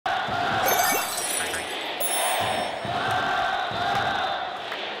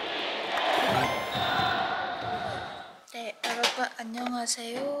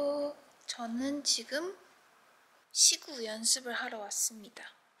안녕하세요. 저는 지금 시구 연습을 하러 왔습니다.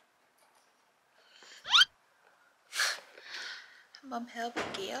 한번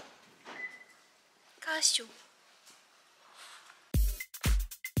배워볼게요. 가쇼.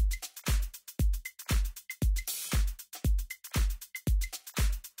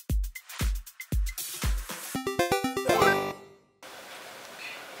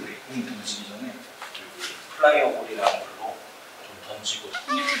 우리 공 던지기 전에 플라이어 볼이라는 걸로 좀 던지고.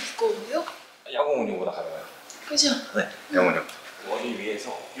 이렇게 무거워요? 야구공용보다 가벼워요. 그죠? 네, 야구공용. 머리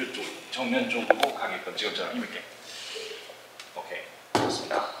위에서 이쪽 정면 쪽으로 가게끔 지금처럼 힘있게. 오케이,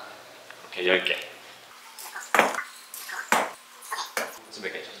 좋습니다. 오케이, 10개. 무슨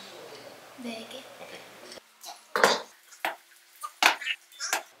몇 개죠? 4개. 오케이.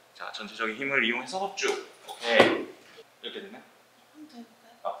 자, 전체적인 힘을 이용해서 쭉. 오케이. 이렇게 되면? 한 번 더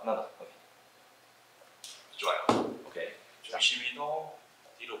해볼까요? 아, 하나 더. 오케이. 좋아요. 오케이. 조심히 더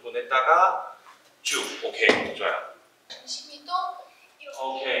뒤로 보냈다가 쭉. 오케이. 좋아요. 조심히 또 이렇게.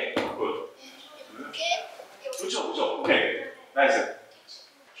 오케이. 굿. 이렇게. 그렇죠, 그렇죠. 오케이. 나이스.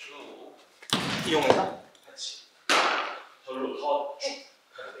 쭉. 이용해서 같이. 절로 더 쭉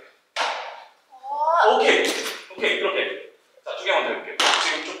가도 돼요. 오케이. 오케이. 이렇게. 자, 2개만 더 해볼게요.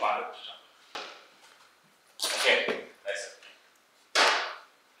 지금 조금 안 해보시죠. 오케이. 나이스.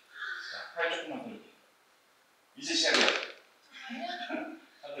 자, 팔 조금만 들고. 이제 시작이야.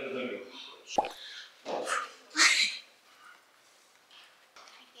 한 대로 들고.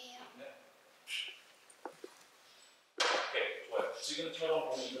 할게요. 네. 오케이, 좋아요. 지금처럼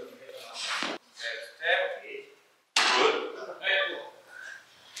공이 이렇게 되잖아. 스텝, 오케이. 굿. 네,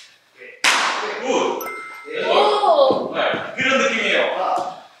 굿. 오! 네, 그런 느낌이에요.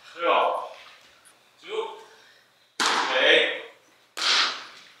 좋아요. 쭉. 오케이.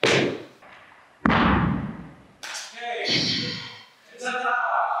 오케이. 괜찮다.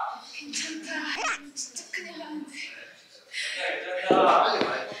 괜찮다. 진짜 큰일 나는데. 괜찮다. 아,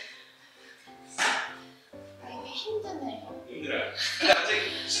 이게 힘드네요. 힘들어요. 근데 아직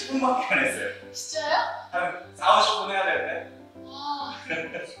 10분밖에 안 했어요. 진짜요? 한 4, 50분 해야 되는데. 와.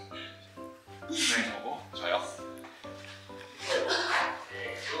 네, 저거 저요.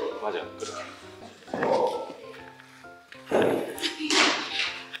 맞아, 그렇게.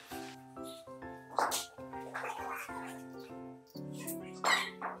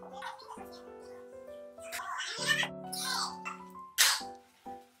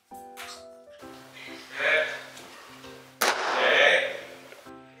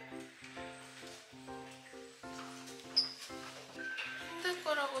 힘들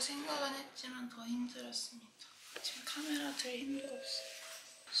거라고 생각은 했지만 더 힘들었습니다. 지금 카메라 들 힘도 없어요.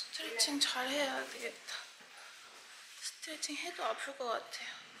 스트레칭 잘 해야 되겠다. 스트레칭 해도 아플 것 같아요.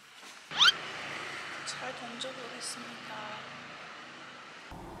 잘 던져보겠습니다.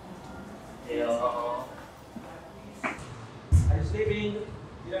 안녕하세요. Are you sleeping?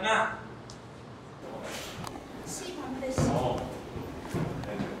 일어나. C 반대시.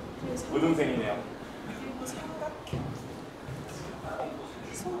 우등생이네요. 그리고 삼각형.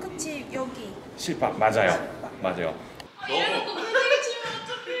 손끝이 여기. 실밥 맞아요. 맞아요. 이러는 거 부러지게 치면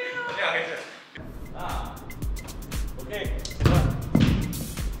어떡해요? 그냥 괜찮아. 하나. 오케이. 괜찮아.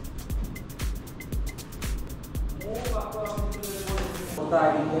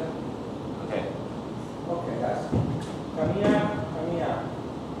 오케이. Okay, guys. Caminha, caminha.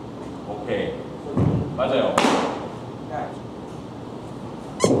 오케이. 맞아요. Guys.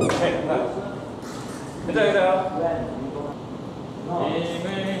 오케이. 괜찮아. Then, 힘을.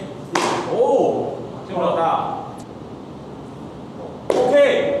 오! 지금 올라가.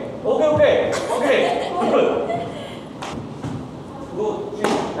 오케이. 오케이. 굿. good.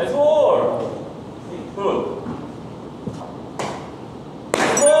 나이스 볼. 굿.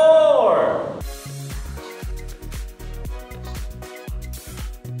 나이스 볼.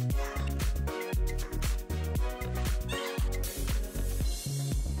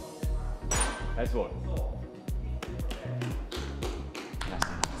 나이스 볼.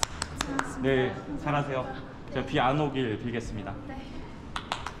 네, 잘하세요. 제가 비 안 오길 빌겠습니다.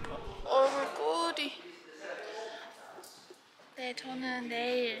 얼굴 꿀이. 네, 저는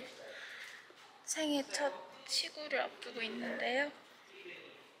내일 생애 첫 시구를 앞두고 있는데요.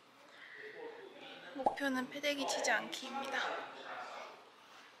 목표는 패대기 치지 않기입니다.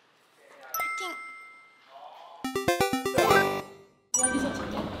 파이팅! 여기서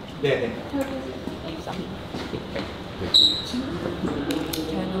찍게? 네네.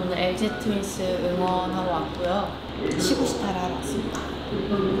 저는 오늘 LG트윈스 응원하러 왔고요. 시구 시타를 하러 왔습니다.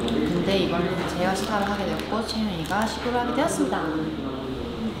 근데 이번에는 제가 시타를 하게 되었고 채령이가 시구를 하게 되었습니다.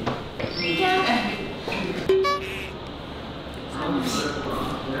 안녕!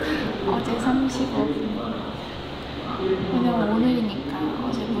 어제 35분. 왜냐면 오늘이니까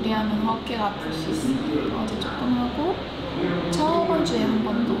어제 무리하면 어깨가 아플 수 있으니까 어제 조금 하고 저번 주에 한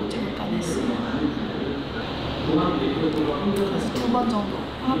번도 잠깐 했어요. 그래서 2번 정도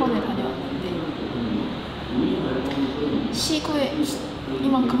학원에 다녀왔는데 시구에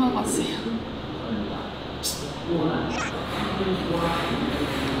이만큼 하고 왔어요.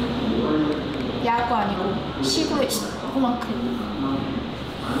 야구 아니고 시구에 이만큼.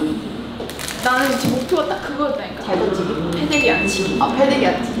 나는 지금 목표가 딱 그거였다니까. 잘 던지기? 패대기 안 치기. 아, 패대기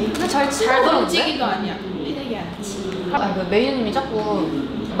안 치기? 근데 잘 던지기도 아니야. 패대기 안 치기. 아니, 그 메이님이 자꾸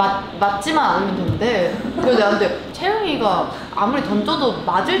맞지만 않으면 된대. 그래서 내가 근데 채령이가 아무리 던져도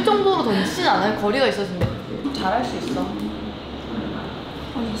맞을 정도로 던지진 않아요. 거리가 있어진데 잘할 수 있어.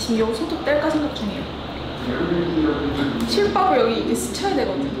 아니 지금 여기 손톱 뗄까 생각 중이에요. 실밥을 여기 이렇게 스쳐야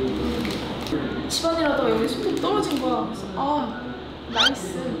되거든. 집안이라도 여기 손톱 떨어진 거야. 그래서 아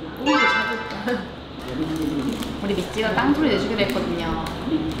나이스. 오히려 잘했다. 우리 미찌가 깡소리 내주기로 했거든요.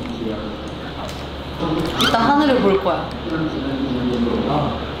 일단 하늘을 볼 거야.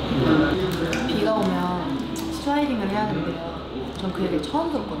 비가 오면 슬라이딩을 해야 된대요. 전 그 얘기를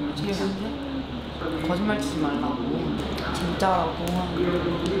처음 들었거든요, 채령이한테. 거짓말 치지 말라고. 진짜라고.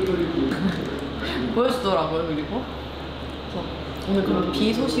 보여주더라고요, 그리고. 그래서 오늘 그런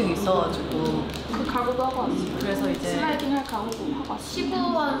비 소식이 있어가지고. 그 각오도 하고 왔어요. 그래서 이제 슬라이딩 할 각오도 하고 왔어요.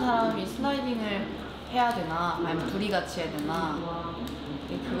 시구한 사람이 슬라이딩을 해야 되나, 아니면 둘이 같이 해야 되나,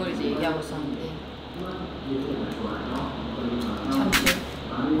 그걸 이제 얘기하고 있었는데. 잠시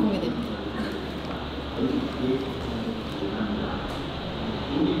공개됩니다.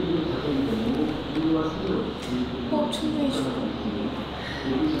 충분히 주고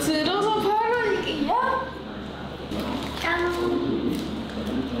들어서 바로 이게야? 짠.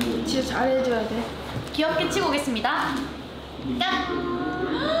 진짜 잘해줘야 돼. 귀엽게 치고 오겠습니다. 짠!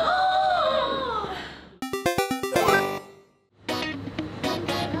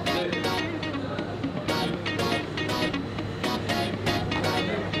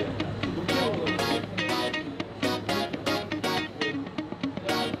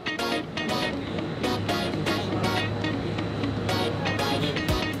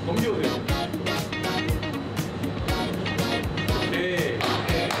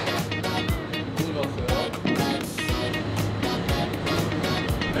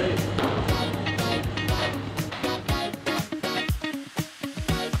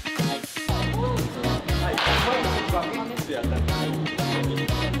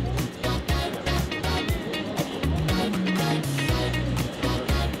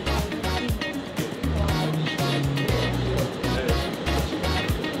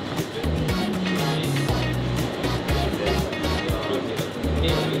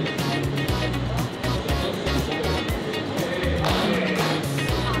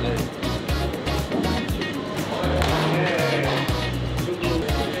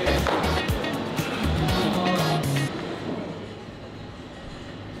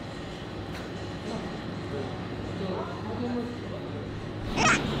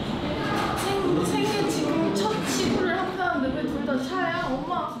 생애 지금 첫 시구를 한 사람인데 왜 둘 다 차야?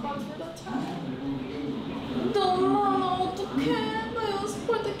 엄마 아빠 둘 다 차. 근데 엄마 나 어떡해? 나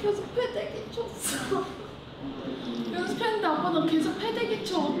연습할 때 계속 패대기 쳤어. 연습했는데 아빠 나 계속 패대기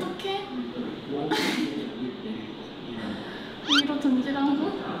쳐. 어떡해? 위로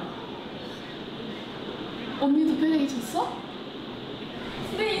던지라고? 언니도 패대기 쳤어?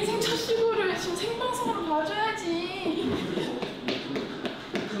 내 인생 첫 시구를 지금 생방송으로 봐줘야지.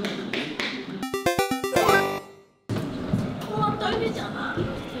 엄마 떨리잖아.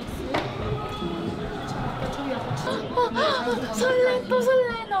 설레 또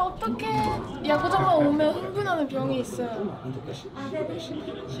설레. 나 어떡해. 야구장만 오면 흥분하는 병이 있어요.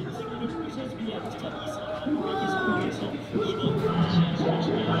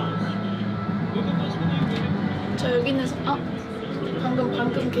 저 여기는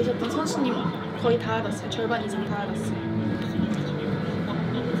방금 계셨던 선수님 거의 다 알았어요. 절반 이상 다 알았어요.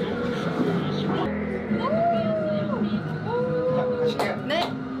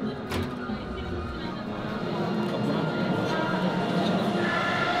 네.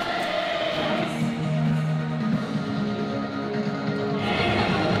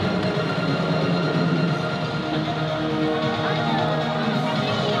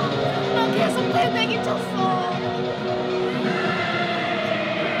 나 계속 패대기 쳤어.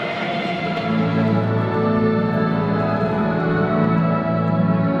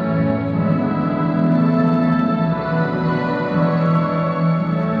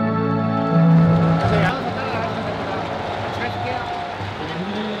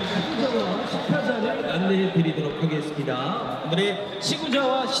 안내해 드리도록 하겠습니다. 오늘의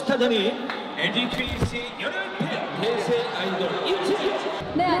시구자와 시타전이 LG트윈스 연예인 대세 아이돌 이지.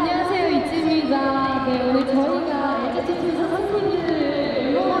 네, 안녕하세요. 이지입니다. 네, 오늘 저희가 LG트윈스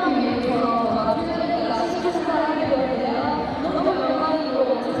선생님들을 응원하기 위해서 주제가 시작하게 되었는데요. 너무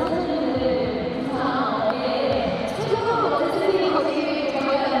영광이고 제 선생님들 감사하게 최종적으로 선생님이 거기 정말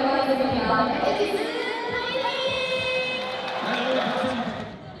영광입니다. LG트윈스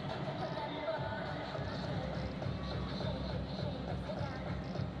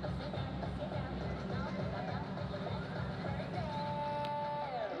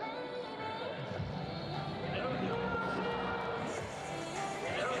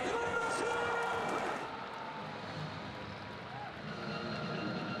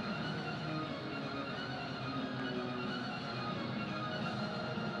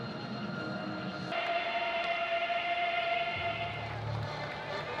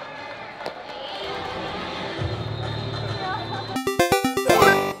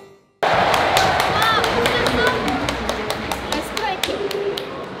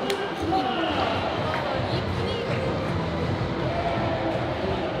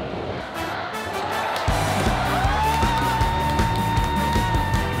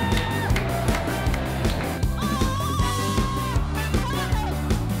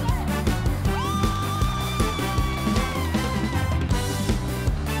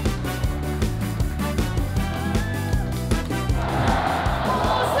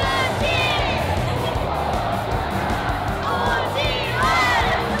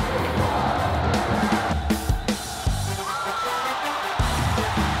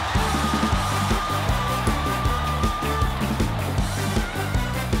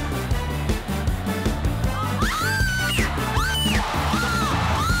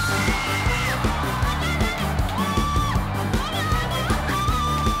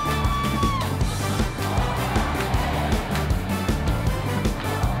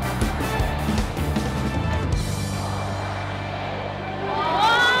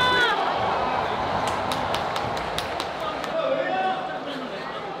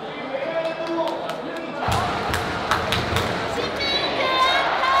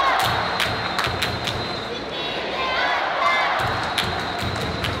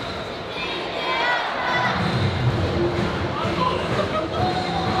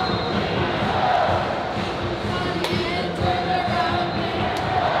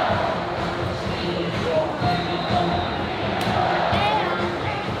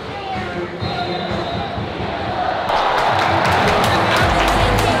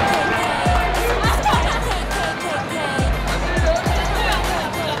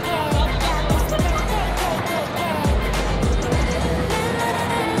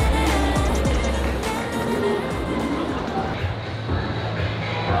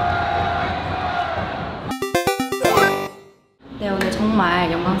네, 오늘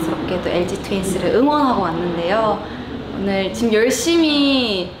정말 영광스럽게도 LG트윈스를 응원하고 왔는데요. 오늘 지금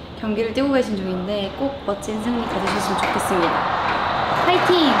열심히 경기를 뛰고 계신 중인데 꼭 멋진 승리 거두셨으면 좋겠습니다.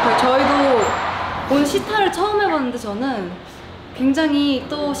 파이팅! 저희도 오늘 시타를 처음 해봤는데 저는 굉장히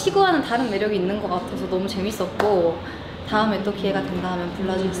또 시구와는 다른 매력이 있는 것 같아서 너무 재밌었고 다음에 또 기회가 된다면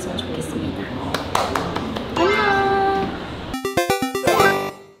불러주셨으면 좋겠습니다. 안녕!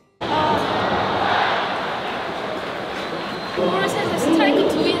 스트라이크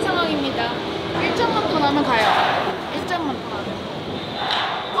 2인 상황입니다. 1점만 더 나면 가요.